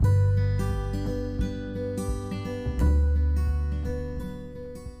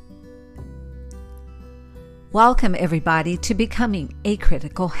Welcome, everybody, to Becoming a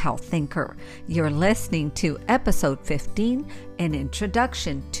Critical Health Thinker. You're listening to Episode 15, An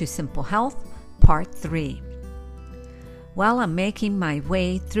Introduction to Simple Health, Part 3. While I'm making my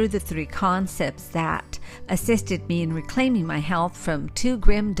way through the three concepts that assisted me in reclaiming my health from two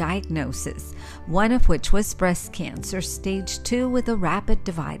grim diagnoses, one of which was breast cancer, stage 2 with a rapid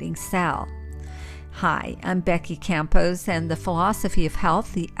dividing cell. Hi, I'm Becky Campos, and the philosophy of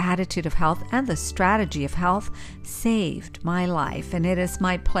health, the attitude of health, and the strategy of health saved my life. And it is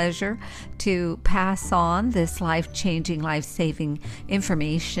my pleasure to pass on this life-changing, life-saving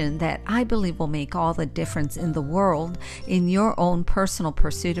information that I believe will make all the difference in the world in your own personal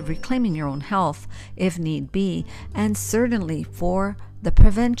pursuit of reclaiming your own health, if need be, and certainly for the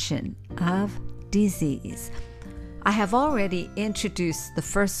prevention of disease. I have already introduced the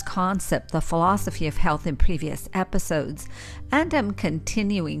first concept, the philosophy of health, in previous episodes, and I'm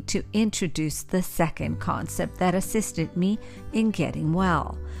continuing to introduce the second concept that assisted me in getting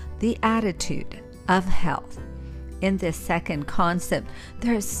well, the attitude of health. In this second concept,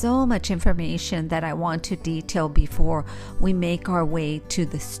 there is so much information that I want to detail before we make our way to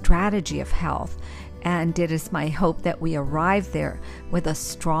the strategy of health. And it is my hope that we arrive there with a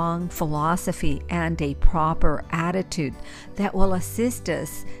strong philosophy and a proper attitude that will assist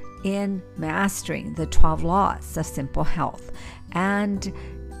us in mastering the 12 laws of simple health and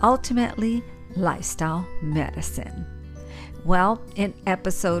ultimately lifestyle medicine. Well, in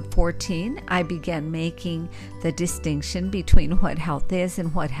episode 14, I began making the distinction between what health is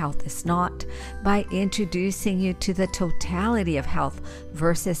and what health is not by introducing you to the totality of health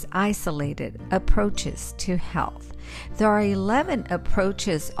versus isolated approaches to health. There are 11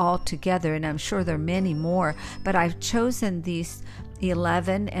 approaches altogether, and I'm sure there are many more, but I've chosen these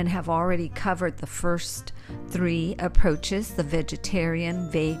 11 and have already covered the first 3 approaches, the vegetarian,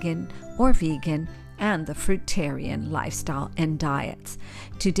 vegan, or vegan, and the fruitarian lifestyle and diets.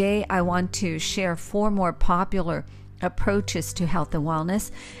 Today, I want to share 4 more popular approaches to health and wellness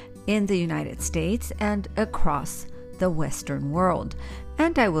in the United States and across the Western world.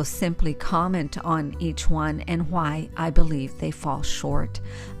 And I will simply comment on each one and why I believe they fall short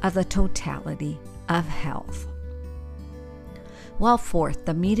of the totality of health. Well, fourth,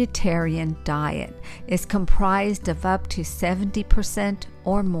 the Mediterranean diet is comprised of up to 70%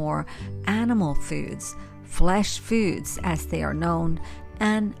 or more animal foods, flesh foods as they are known,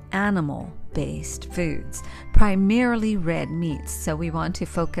 and animal-based foods, primarily red meats. So we want to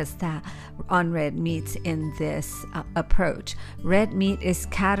focus on red meats in this approach. Red meat is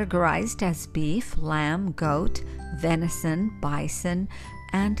categorized as beef, lamb, goat, venison, bison,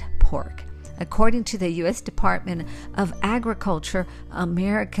 and pork. According to the U.S. Department of Agriculture,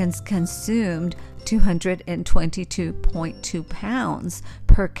 Americans consumed 222.2 pounds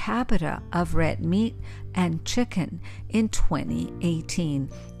per capita of red meat and chicken in 2018.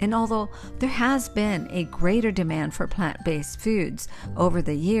 And although there has been a greater demand for plant-based foods over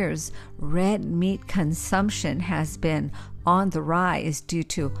the years, red meat consumption has been on the rise due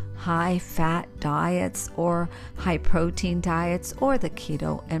to high-fat diets or high-protein diets or the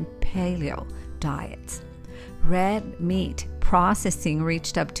keto and paleo diets. Red meat processing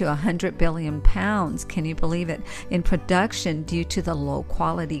reached up to 100 billion pounds, can you believe it, in production due to the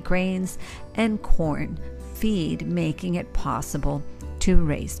low-quality grains and corn feed, making it possible to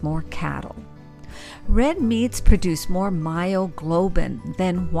raise more cattle. Red meats produce more myoglobin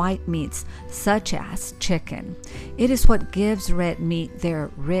than white meats, such as chicken. It is what gives red meat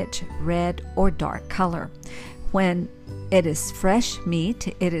their rich red or dark color. When it is fresh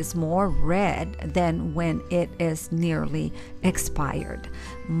meat, it is more red than when it is nearly expired.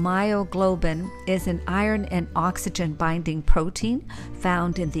 Myoglobin is an iron and oxygen binding protein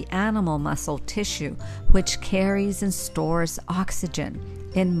found in the animal muscle tissue, which carries and stores oxygen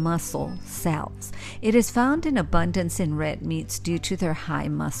in muscle cells. It is found in abundance in red meats due to their high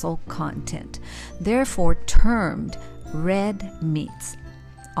muscle content, therefore termed red meats,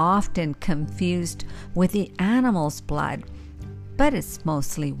 often confused with the animal's blood, but it's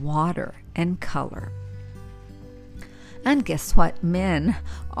mostly water and color. And guess what? Men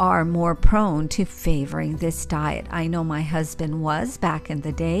are more prone to favoring this diet. I know my husband was back in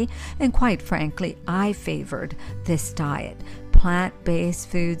the day, and quite frankly, I favored this diet. Plant-based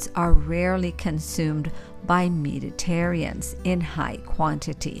foods are rarely consumed by Mediterraneans in high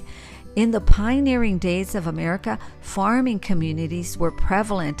quantity. In the pioneering days of America, farming communities were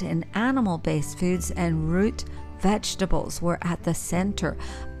prevalent and animal-based foods and root vegetables were at the center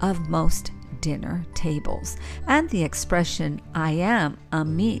of most dinner tables. And the expression, "I am a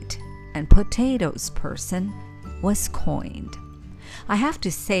meat and potatoes person," was coined. I have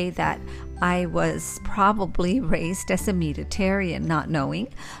to say that I was probably raised as a meatitarian, not knowing.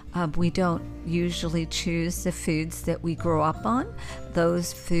 We don't usually choose the foods that we grow up on.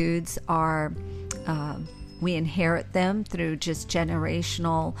 Those foods are, we inherit them through just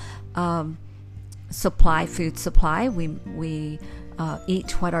generational food supply. We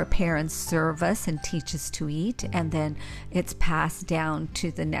eat what our parents serve us and teach us to eat, and then it's passed down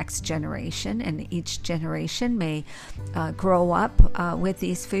to the next generation, and each generation may grow up with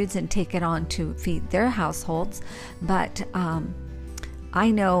these foods and take it on to feed their households. But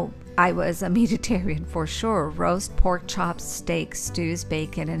I know I was a meatitarian for sure. Roast pork chops, steaks, stews,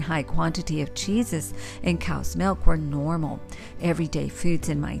 bacon, and high quantity of cheeses and cow's milk were normal, everyday foods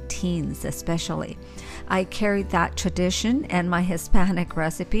in my teens especially. I carried that tradition and my Hispanic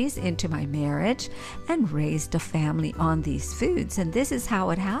recipes into my marriage and raised a family on these foods. And this is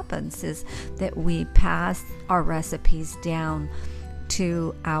how it happens, is that we pass our recipes down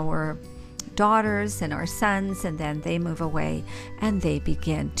to our daughters and our sons, and then they move away and they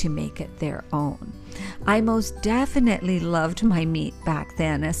begin to make it their own. I most definitely loved my meat back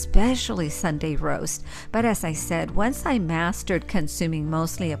then, especially Sunday roast. But as I said, once I mastered consuming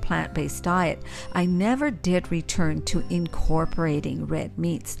mostly a plant-based diet, I never did return to incorporating red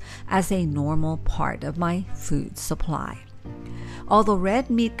meats as a normal part of my food supply. Although red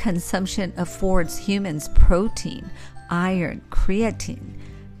meat consumption affords humans protein, iron, creatine,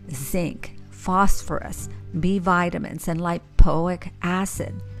 zinc, phosphorus, B vitamins, and lipoic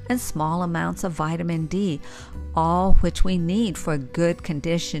acid, and small amounts of vitamin D, all which we need for good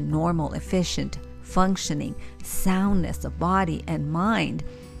condition, normal, efficient functioning, soundness of body and mind,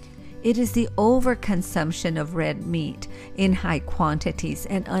 it is the overconsumption of red meat in high quantities,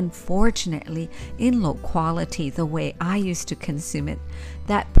 and unfortunately in low quality, the way I used to consume it,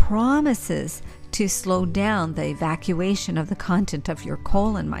 that promises to slow down the evacuation of the content of your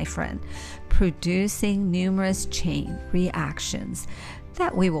colon, my friend, producing numerous chain reactions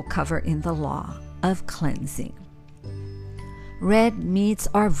that we will cover in the law of cleansing. Red meats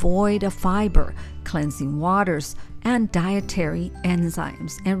are void of fiber, cleansing waters, and dietary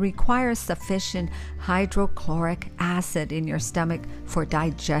enzymes, and require sufficient hydrochloric acid in your stomach for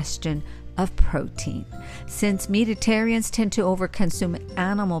digestion of protein. Since meatitarians tend to overconsume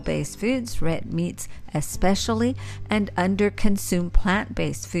animal-based foods, red meats especially, and underconsume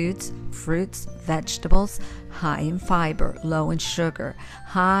plant-based foods, fruits, vegetables, high in fiber, low in sugar,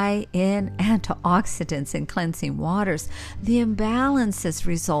 high in antioxidants and cleansing waters, the imbalances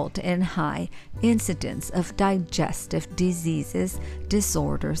result in high incidence of digestive diseases,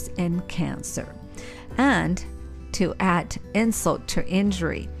 disorders, and cancer. And to add insult to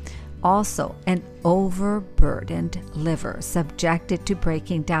injury, also an overburdened liver subjected to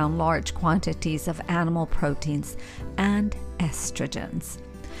breaking down large quantities of animal proteins and estrogens.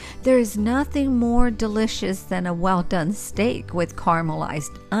 There is nothing more delicious than a well-done steak with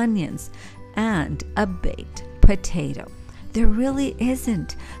caramelized onions and a baked potato. There really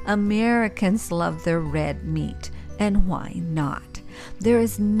isn't. Americans love their red meat, and why not? There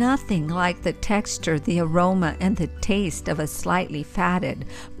is nothing like the texture, the aroma, and the taste of a slightly fatted,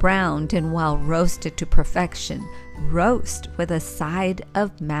 browned, and well roasted to perfection roast with a side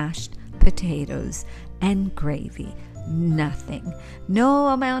of mashed potatoes and gravy. Nothing. No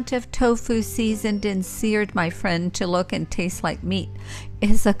amount of tofu seasoned and seared, my friend, to look and taste like meat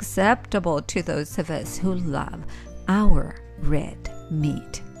is acceptable to those of us who love our red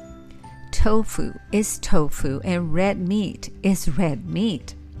meat. Tofu is tofu, and red meat is red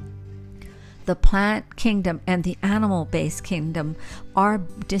meat. The plant kingdom and the animal-based kingdom are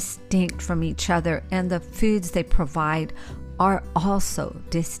distinct from each other, and the foods they provide are also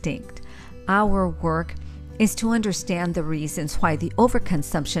distinct. Our work is to understand the reasons why the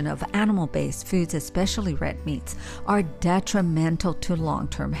overconsumption of animal-based foods, especially red meats, are detrimental to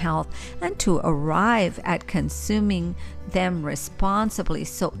long-term health, and to arrive at consuming them responsibly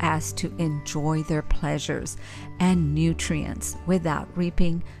so as to enjoy their pleasures and nutrients without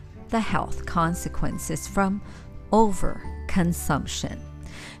reaping the health consequences from overconsumption.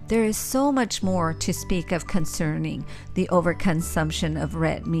 There is so much more to speak of concerning the overconsumption of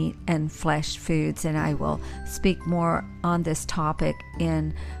red meat and flesh foods, and I will speak more on this topic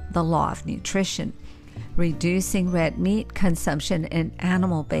in the Law of Nutrition. Reducing red meat consumption in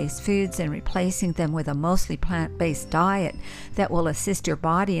animal-based foods and replacing them with a mostly plant-based diet that will assist your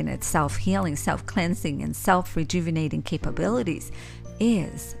body in its self-healing, self-cleansing, and self-rejuvenating capabilities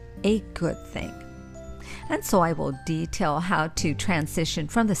is a good thing. And so I will detail how to transition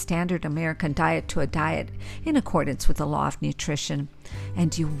from the standard American diet to a diet in accordance with the law of nutrition,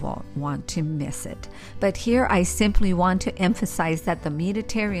 and you won't want to miss it. But here I simply want to emphasize that the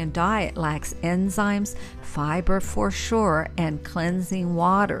Mediterranean diet lacks enzymes, fiber for sure, and cleansing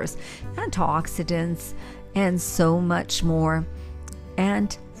waters, antioxidants, and so much more,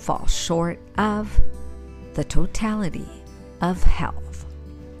 and falls short of the totality of health.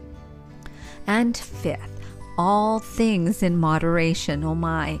 And fifth, all things in moderation. Oh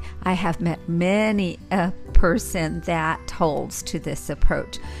my, I have met many a person that holds to this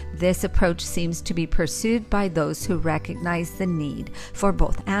approach. This approach seems to be pursued by those who recognize the need for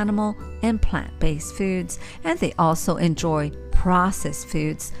both animal and plant-based foods, and they also enjoy processed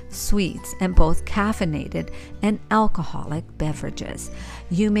foods, sweets, and both caffeinated and alcoholic beverages.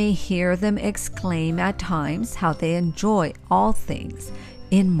 You may hear them exclaim at times how they enjoy all things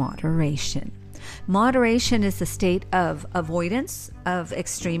in moderation. Moderation is the state of avoidance of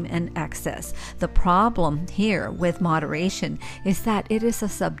extreme and excess. The problem here with moderation is that it is a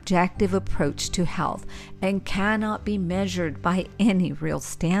subjective approach to health and cannot be measured by any real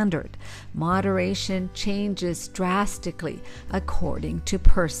standard. Moderation changes drastically according to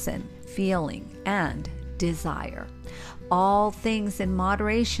person, feeling, and desire. All things in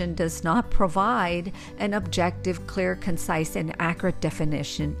moderation does not provide an objective, clear, concise, and accurate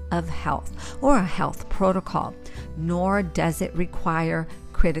definition of health or a health protocol, nor does it require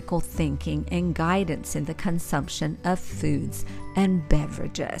critical thinking and guidance in the consumption of foods and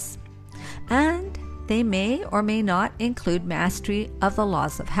beverages. And they may or may not include mastery of the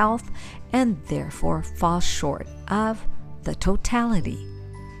laws of health and therefore fall short of the totality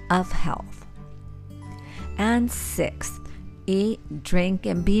of health. And sixth, eat, drink,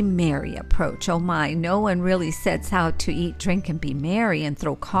 and be merry approach. Oh my, no one really sets out to eat, drink, and be merry and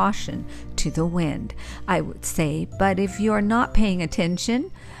throw caution to the wind, I would say. But if you're not paying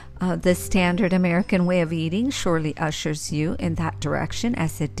attention, the standard American way of eating surely ushers you in that direction,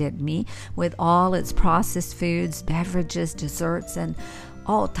 as it did me, with all its processed foods, beverages, desserts, and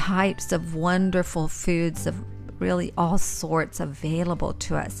all types of wonderful foods of really all sorts available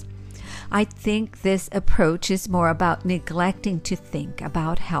to us. I think this approach is more about neglecting to think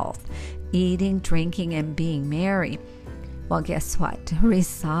about health. Eating, drinking, and being merry, well, guess what?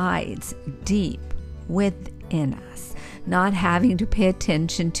 Resides deep within us. Not having to pay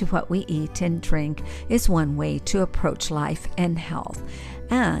attention to what we eat and drink is one way to approach life and health,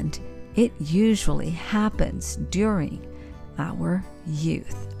 and it usually happens during our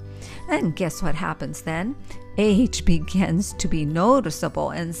youth. And guess what happens then? Age begins to be noticeable,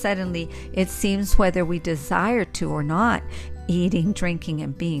 and suddenly it seems whether we desire to or not, eating, drinking,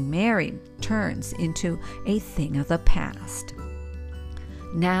 and being merry turns into a thing of the past.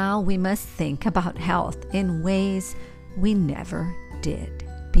 Now we must think about health in ways we never did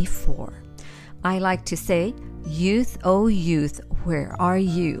before. I like to say, youth, oh youth, where are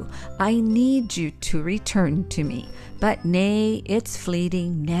you? I need you to return to me. But nay, it's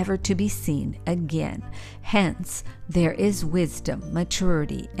fleeting, never to be seen again. Hence, there is wisdom,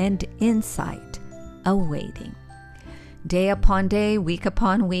 maturity, and insight awaiting. Day upon day, week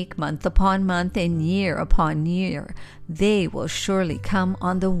upon week, month upon month, and year upon year, they will surely come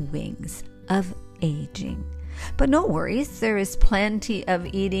on the wings of aging. But no worries, there is plenty of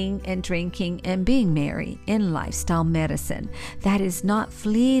eating and drinking and being merry in lifestyle medicine. That is not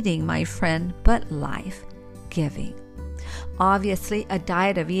fleeting, my friend, but life-giving. Obviously, a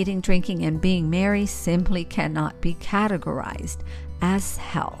diet of eating, drinking, and being merry simply cannot be categorized as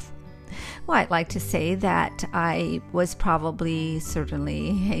health. Well, I'd like to say that I was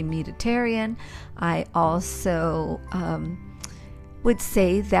certainly a Mediterranean. I also would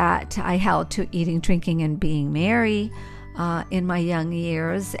say that I held to eating, drinking, and being merry in my young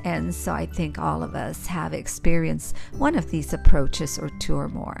years, and so I think all of us have experienced one of these approaches or two or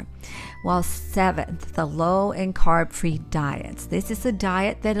more. Well, seventh, the low and carb-free diets. This is a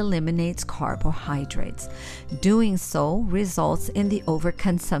diet that eliminates carbohydrates. Doing so results in the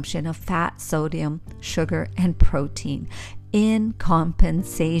overconsumption of fat, sodium, sugar, and protein in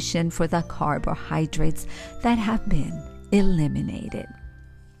compensation for the carbohydrates that have been eliminated.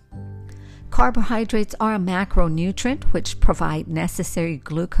 Carbohydrates are a macronutrient which provide necessary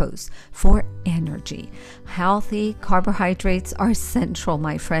glucose for energy. Healthy carbohydrates are central,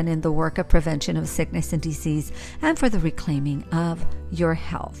 my friend, in the work of prevention of sickness and disease and for the reclaiming of your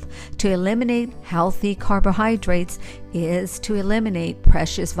health. To eliminate healthy carbohydrates is to eliminate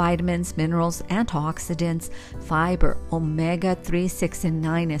precious vitamins, minerals, antioxidants, fiber, omega-3, 6, and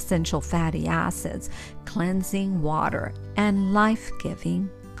 9 essential fatty acids, cleansing water, and life-giving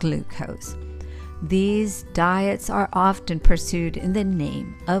glucose. These diets are often pursued in the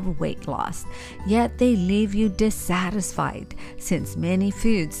name of weight loss, yet they leave you dissatisfied since many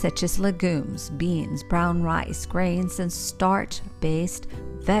foods such as legumes, beans, brown rice, grains, and starch-based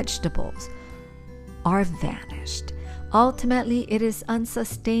vegetables are vanished. Ultimately, it is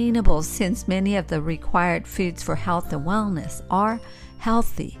unsustainable since many of the required foods for health and wellness are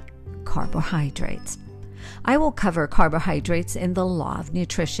healthy carbohydrates. I will cover carbohydrates in the Law of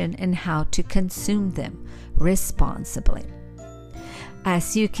Nutrition and how to consume them responsibly.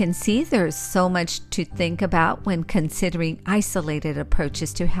 As you can see, there's so much to think about when considering isolated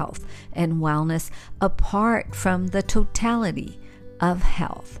approaches to health and wellness apart from the totality of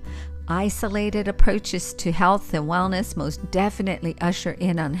health. Isolated approaches to health and wellness most definitely usher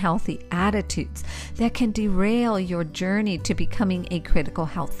in unhealthy attitudes that can derail your journey to becoming a critical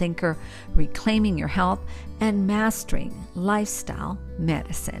health thinker, reclaiming your health, and mastering lifestyle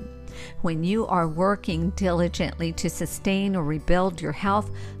medicine. When you are working diligently to sustain or rebuild your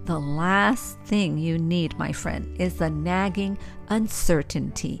health, the last thing you need, my friend, is the nagging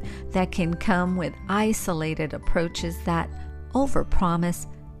uncertainty that can come with isolated approaches that overpromise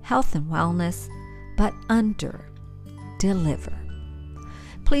health and wellness, but under-deliver.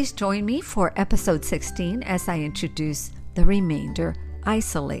 Please join me for episode 16 as I introduce the remainder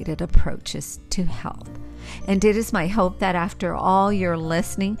isolated approaches to health. And it is my hope that after all your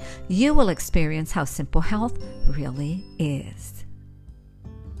listening, you will experience how simple health really is.